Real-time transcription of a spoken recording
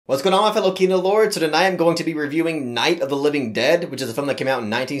What's going on, my fellow Kino Lords? So tonight I'm going to be reviewing Night of the Living Dead, which is a film that came out in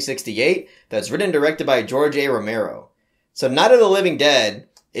 1968 that's written and directed by George A. Romero. So Night of the Living Dead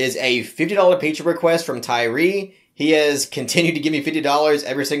is a $50 Patreon request from Tyree. He has continued to give me $50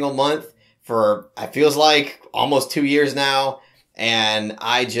 every single month for, it feels like, almost 2 years now. And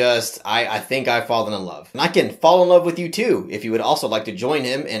I think I've fallen in love. And I can fall in love with you too, if you would also like to join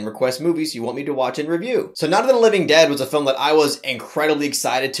him and request movies you want me to watch and review. So Night of the Living Dead was a film that I was incredibly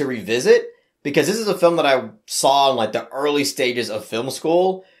excited to revisit, because this is a film that I saw in like the early stages of film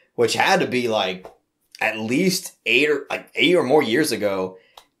school, which had to be like at least eight or more years ago.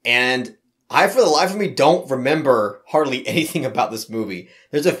 And I, for the life of me, don't remember hardly anything about this movie.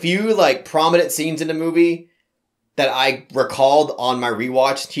 There's a few like prominent scenes in the movie that I recalled on my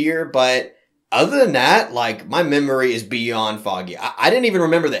rewatch here, but other than that, like, my memory is beyond foggy. I didn't even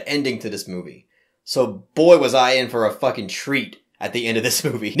remember the ending to this movie. So boy, was I in for a fucking treat at the end of this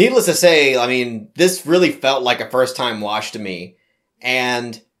movie. Needless to say, I mean, this really felt like a first time watch to me,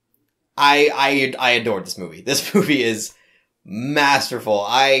 and I adored this movie. This movie is masterful.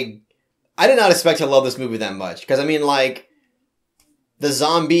 I did not expect to love this movie that much, because I mean, like, the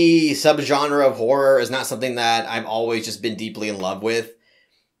zombie subgenre of horror is not something that I've always just been deeply in love with.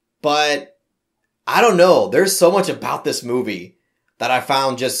 But I don't know. There's so much about this movie that I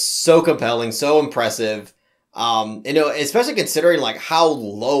found just so compelling, so impressive. Especially considering like how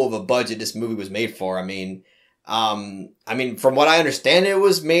low of a budget this movie was made for. I mean, from what I understand, it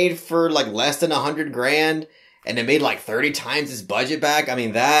was made for like less than $100,000, and it made like 30 times its budget back. I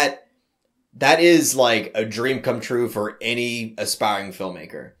mean, that is like a dream come true for any aspiring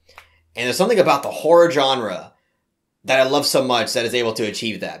filmmaker. And there's something about the horror genre that I love so much that is able to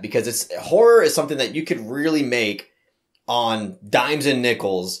achieve that, because horror is something that you could really make on dimes and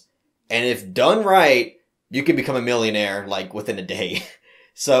nickels. And if done right, you can become a millionaire like within a day.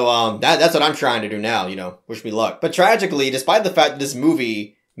 So, that's what I'm trying to do now, wish me luck. But tragically, despite the fact that this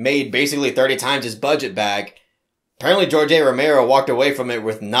movie made basically 30 times its budget back, apparently George A. Romero walked away from it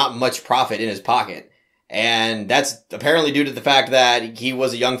with not much profit in his pocket. And that's apparently due to the fact that he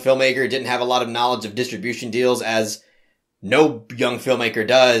was a young filmmaker, didn't have a lot of knowledge of distribution deals, as no young filmmaker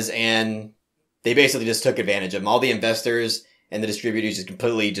does, and they basically just took advantage of him. All the investors and the distributors just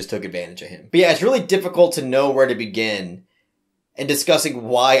completely just took advantage of him. But yeah, it's really difficult to know where to begin in discussing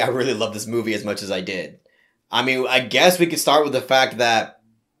why I really love this movie as much as I did. I mean, I guess we could start with the fact that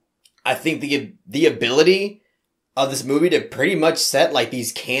I think the ability of this movie to pretty much set like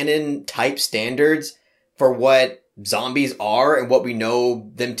these canon type standards for what zombies are and what we know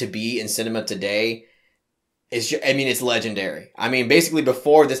them to be in cinema today it's legendary. I mean, basically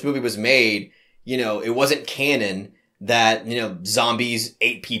before this movie was made, it wasn't canon that, zombies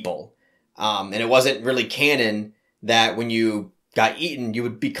ate people. And it wasn't really canon that when you got eaten, you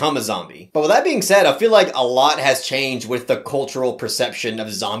would become a zombie. But with that being said, I feel like a lot has changed with the cultural perception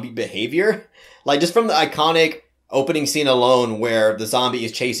of zombie behavior. Like, just from the iconic opening scene alone where the zombie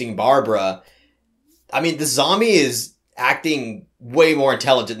is chasing Barbara, I mean, the zombie is acting way more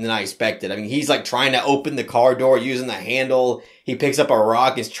intelligent than I expected. I mean, he's like trying to open the car door using the handle. He picks up a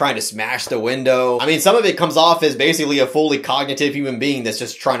rock and is trying to smash the window. I mean, some of it comes off as basically a fully cognitive human being that's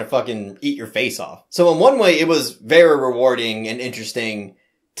just trying to fucking eat your face off. So in one way, it was very rewarding and interesting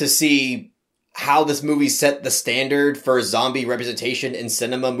to see how this movie set the standard for zombie representation in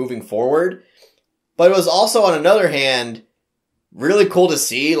cinema moving forward. But it was also, on another hand, really cool to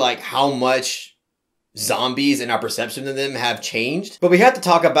see like how much zombies and our perception of them have changed. But we have to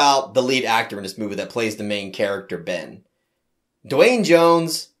talk about the lead actor in this movie that plays the main character, Ben. Dwayne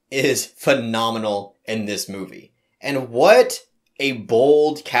Jones is phenomenal in this movie. And what a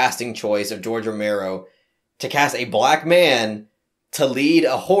bold casting choice of George Romero to cast a black man to lead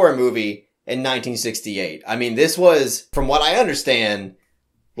a horror movie in 1968. I mean, this was, from what I understand,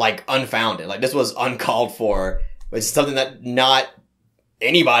 like unfounded. Like, this was uncalled for. It's something that not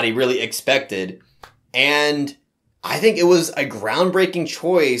anybody really expected. And I think it was a groundbreaking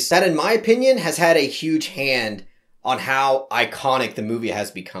choice that, in my opinion, has had a huge hand on how iconic the movie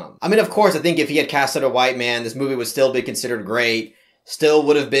has become. I mean, of course, I think if he had casted a white man, this movie would still be considered great, still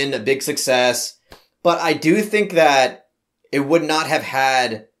would have been a big success. But I do think that it would not have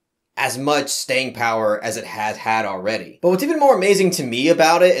had as much staying power as it has had already. But what's even more amazing to me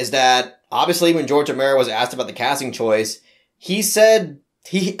about it is that, obviously, when George Romero was asked about the casting choice,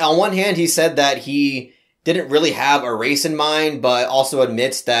 on one hand, he said that he didn't really have a race in mind, but also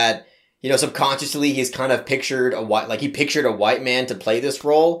admits that, subconsciously he's kind of pictured a white man to play this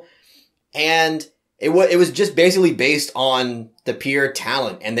role. And it was just basically based on the pure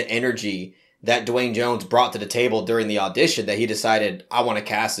talent and the energy that Dwayne Jones brought to the table during the audition that he decided, I want to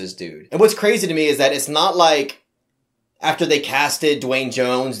cast this dude. And what's crazy to me is that it's not like after they casted Dwayne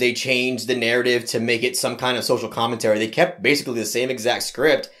Jones, they changed the narrative to make it some kind of social commentary. They kept basically the same exact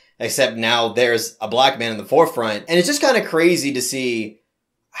script, except now there's a black man in the forefront. And it's just kind of crazy to see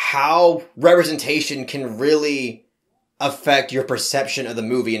how representation can really affect your perception of the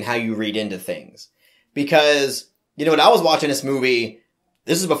movie and how you read into things. Because, you know, when I was watching this movie,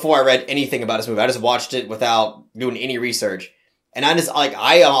 this is before I read anything about this movie. I just watched it without doing any research. And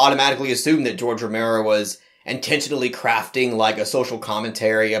I automatically assumed that George Romero was intentionally crafting like a social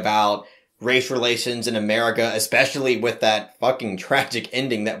commentary about race relations in America, especially with that fucking tragic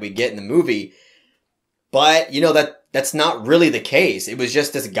ending that we get in the movie. But, you know, that's not really the case. It was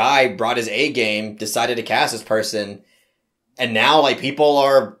just this guy brought his A game, decided to cast this person, and now, like, people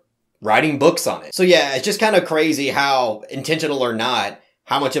are writing books on it. So yeah, it's just kind of crazy how, intentional or not,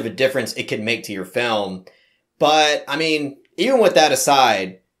 how much of a difference it could make to your film. But, I mean, even with that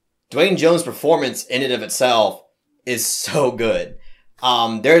aside, Dwayne Jones' performance in and of itself is so good.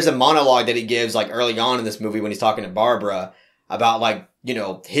 There's a monologue that he gives, like, early on in this movie when he's talking to Barbara about, like, you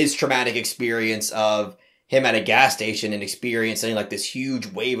know, his traumatic experience of him at a gas station and experiencing, like, this huge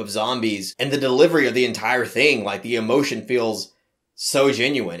wave of zombies. And the delivery of the entire thing, like, the emotion feels so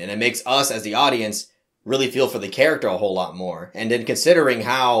genuine. And it makes us, as the audience, really feel for the character a whole lot more. And then considering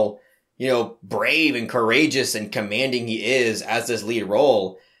how, you know, brave and courageous and commanding he is as this lead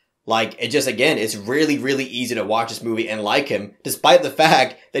role, like, it just, again, it's really, really easy to watch this movie and like him, despite the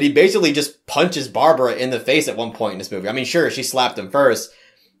fact that he basically just punches Barbara in the face at one point in this movie. I mean, sure, she slapped him first,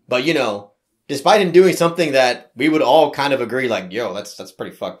 but, you know, despite him doing something that we would all kind of agree, like, yo, that's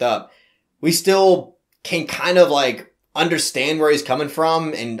pretty fucked up, we still can kind of, like, understand where he's coming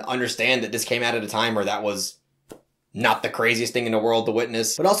from and understand that this came out at a time where that was not the craziest thing in the world to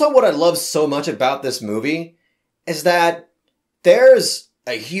witness. But also what I love so much about this movie is that there's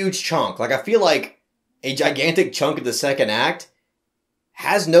a huge chunk, like, I feel like a gigantic chunk of the second act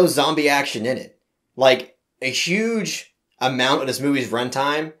has no zombie action in it. Like, a huge amount of this movie's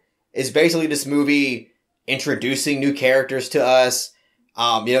runtime is basically this movie introducing new characters to us,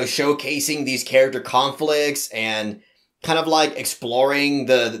 you know, showcasing these character conflicts and kind of like exploring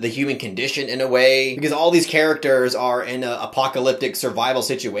the human condition in a way, because all these characters are in an apocalyptic survival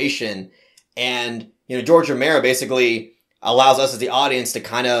situation. And, you know, George Romero basically allows us as the audience to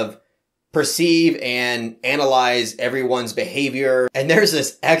kind of perceive and analyze everyone's behavior. And there's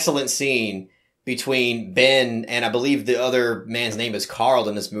this excellent scene between Ben and I believe the other man's name is Carl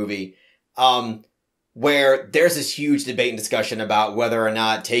in this movie, where there's this huge debate and discussion about whether or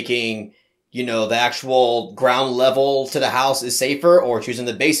not taking, you know, the actual ground level to the house is safer or choosing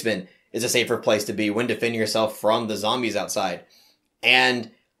the basement is a safer place to be when defending yourself from the zombies outside.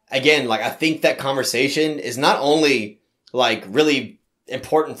 And again, like, I think that conversation is not only, like, really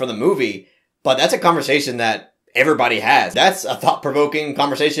important for the movie, but that's a conversation that everybody has. That's a thought-provoking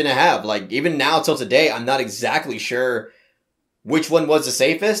conversation to have. Like, even now till today, I'm not exactly sure which one was the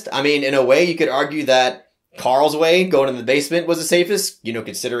safest. I mean, in a way, you could argue that Carl's way, going in the basement, was the safest, you know,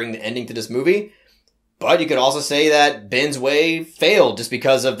 considering the ending to this movie. But you could also say that Ben's way failed just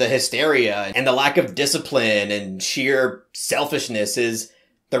because of the hysteria and the lack of discipline and sheer selfishness is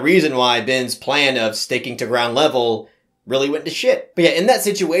the reason why Ben's plan of sticking to ground level really went to shit. But yeah, in that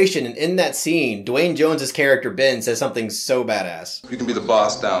situation and in that scene, Dwayne Jones's character Ben says something so badass. You can be the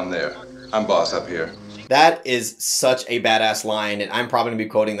boss down there. I'm boss up here. That is such a badass line, and I'm probably going to be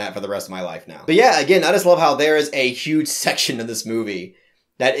quoting that for the rest of my life now. But yeah, again, I just love how there is a huge section of this movie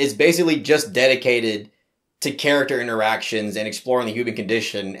that is basically just dedicated to character interactions and exploring the human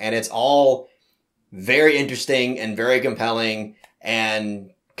condition, and it's all very interesting and very compelling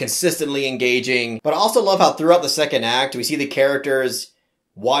and consistently engaging. But I also love how throughout the second act, we see the characters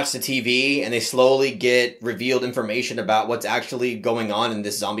watch the TV and they slowly get revealed information about what's actually going on in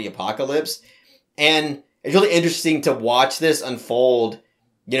this zombie apocalypse. And it's really interesting to watch this unfold,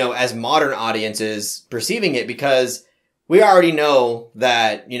 you know, as modern audiences perceiving it, because we already know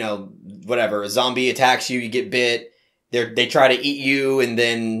that, you know, whatever, a zombie attacks you, you get bit, they try to eat you, and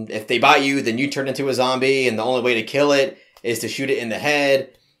then if they bite you, then you turn into a zombie, and the only way to kill it is to shoot it in the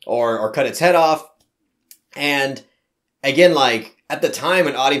head or cut its head off. And again, like, at the time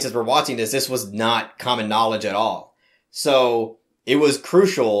when audiences were watching this, this was not common knowledge at all. So it was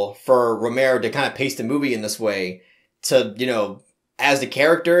crucial for Romero to kind of pace the movie in this way to, you know, as the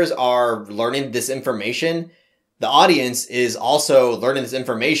characters are learning this information, the audience is also learning this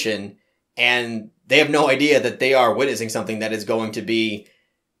information, and they have no idea that they are witnessing something that is going to be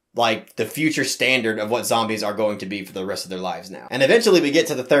like the future standard of what zombies are going to be for the rest of their lives now. And eventually we get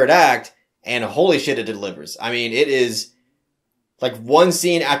to the third act, and holy shit, it delivers. I mean, it is like one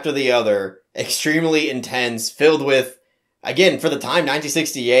scene after the other, extremely intense, filled with, again, for the time,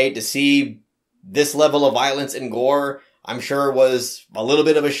 1968, to see this level of violence and gore, I'm sure was a little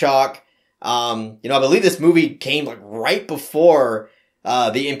bit of a shock. I believe this movie came like right before the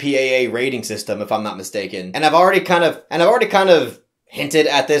MPAA rating system, if I'm not mistaken. And I've already kind of hinted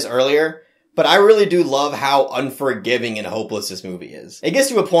at this earlier, but I really do love how unforgiving and hopeless this movie is. It gets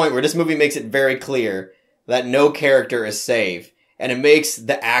to a point where this movie makes it very clear that no character is safe, and it makes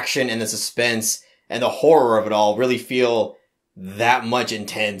the action and the suspense and the horror of it all really feel that much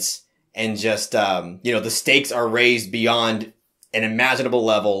intense, and just, the stakes are raised beyond an imaginable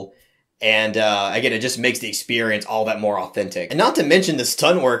level. And, again, it just makes the experience all that more authentic. And not to mention the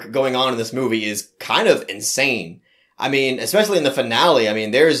stunt work going on in this movie is kind of insane. I mean, especially in the finale, I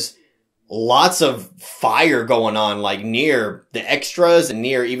mean, there's lots of fire going on, like, near the extras and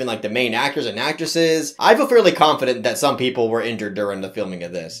near even, like, the main actors and actresses. I feel fairly confident that some people were injured during the filming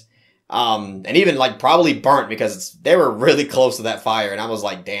of this. And even, like, probably burnt because they were really close to that fire, and I was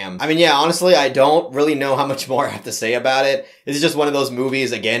like, damn. I mean, yeah, honestly, I don't really know how much more I have to say about it. This is just one of those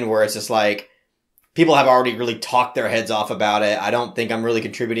movies, again, where it's just like, people have already really talked their heads off about it. I don't think I'm really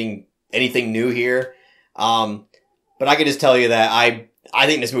contributing anything new here. But I can just tell you that I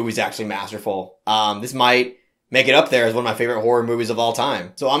think this movie's actually masterful. This might make it up there as one of my favorite horror movies of all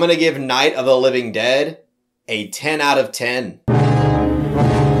time. So I'm gonna give Night of the Living Dead a 10 out of 10.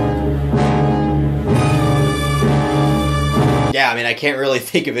 Yeah, I mean, I can't really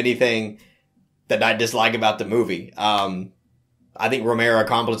think of anything that I dislike about the movie. I think Romero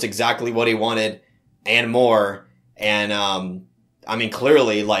accomplished exactly what he wanted and more. And, I mean,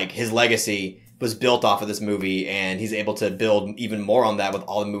 clearly, like, his legacy was built off of this movie, and he's able to build even more on that with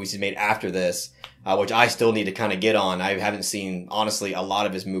all the movies he's made after this, which I still need to kind of get on. I haven't seen, honestly, a lot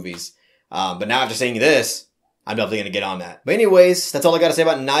of his movies. But now after seeing this, I'm definitely going to get on that. But anyways, that's all I got to say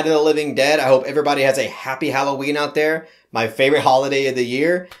about Night of the Living Dead. I hope everybody has a happy Halloween out there. My favorite holiday of the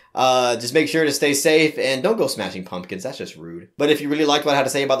year. Just make sure to stay safe and don't go smashing pumpkins. That's just rude. But if you really liked what I had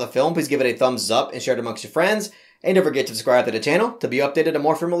to say about the film, please give it a thumbs up and share it amongst your friends. And don't forget to subscribe to the channel to be updated on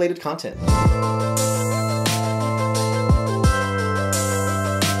more film-related content.